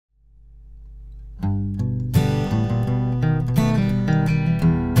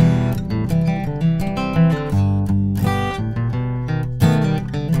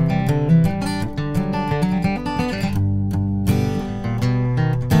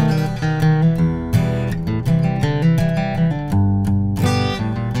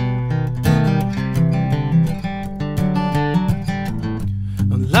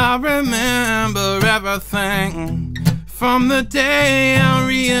remember everything from the day I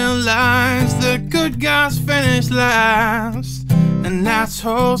realized the good guys finish last and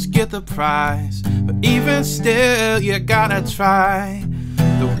assholes get the prize. But even still, you gotta try.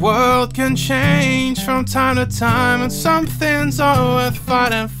 The world can change from time to time, and some things are worth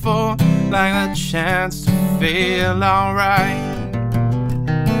fighting for, like a chance to feel alright.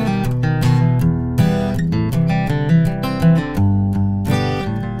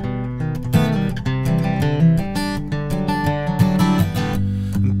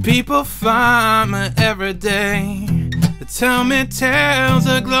 People find me every day. They tell me tales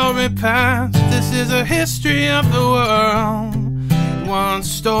of glory past. This is a history of the world, one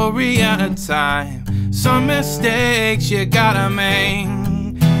story at a time. Some mistakes you gotta make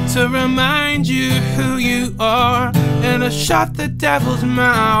to remind you who you are, and to shut the devil's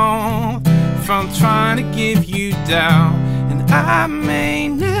mouth from trying to give you down. And I may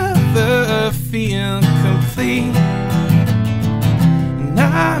never feel complete,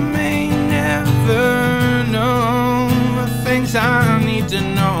 I may never know the things I need to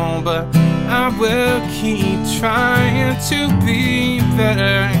know, but I will keep trying to be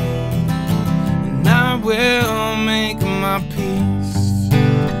better, and I will make my peace.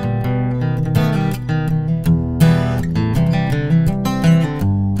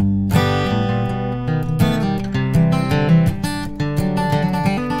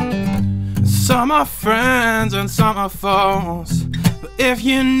 Some are friends and some are foes. If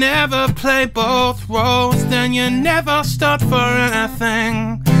you never play both roles, then you never start for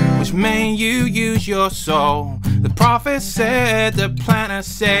anything, which made you use your soul. The prophet said the plan is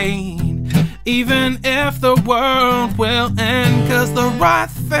saved, even if the world will end, 'cause the right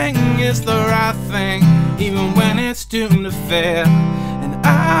thing is the right thing, even when it's doomed to fail. And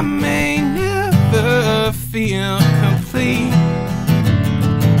I may never feel complete,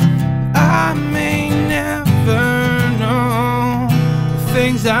 I may never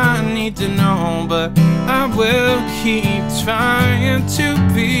things I need to know, but I will keep trying to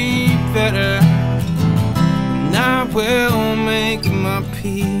be better, and I will make my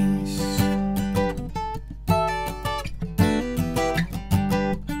peace.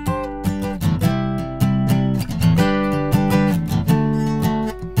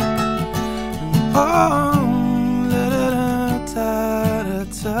 Oh, la da da da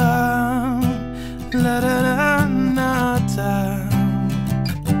da, la da da da da.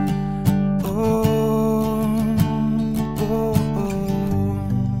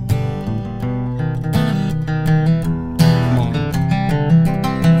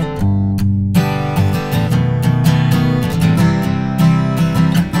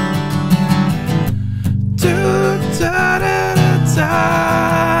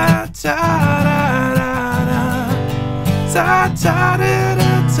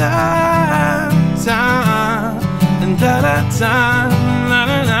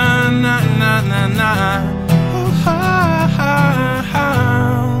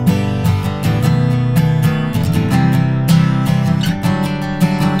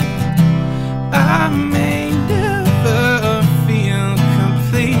 I may never feel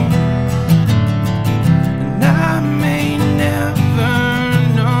complete, and I may never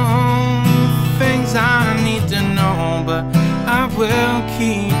know things I need to know, but I will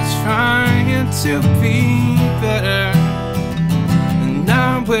keep trying to be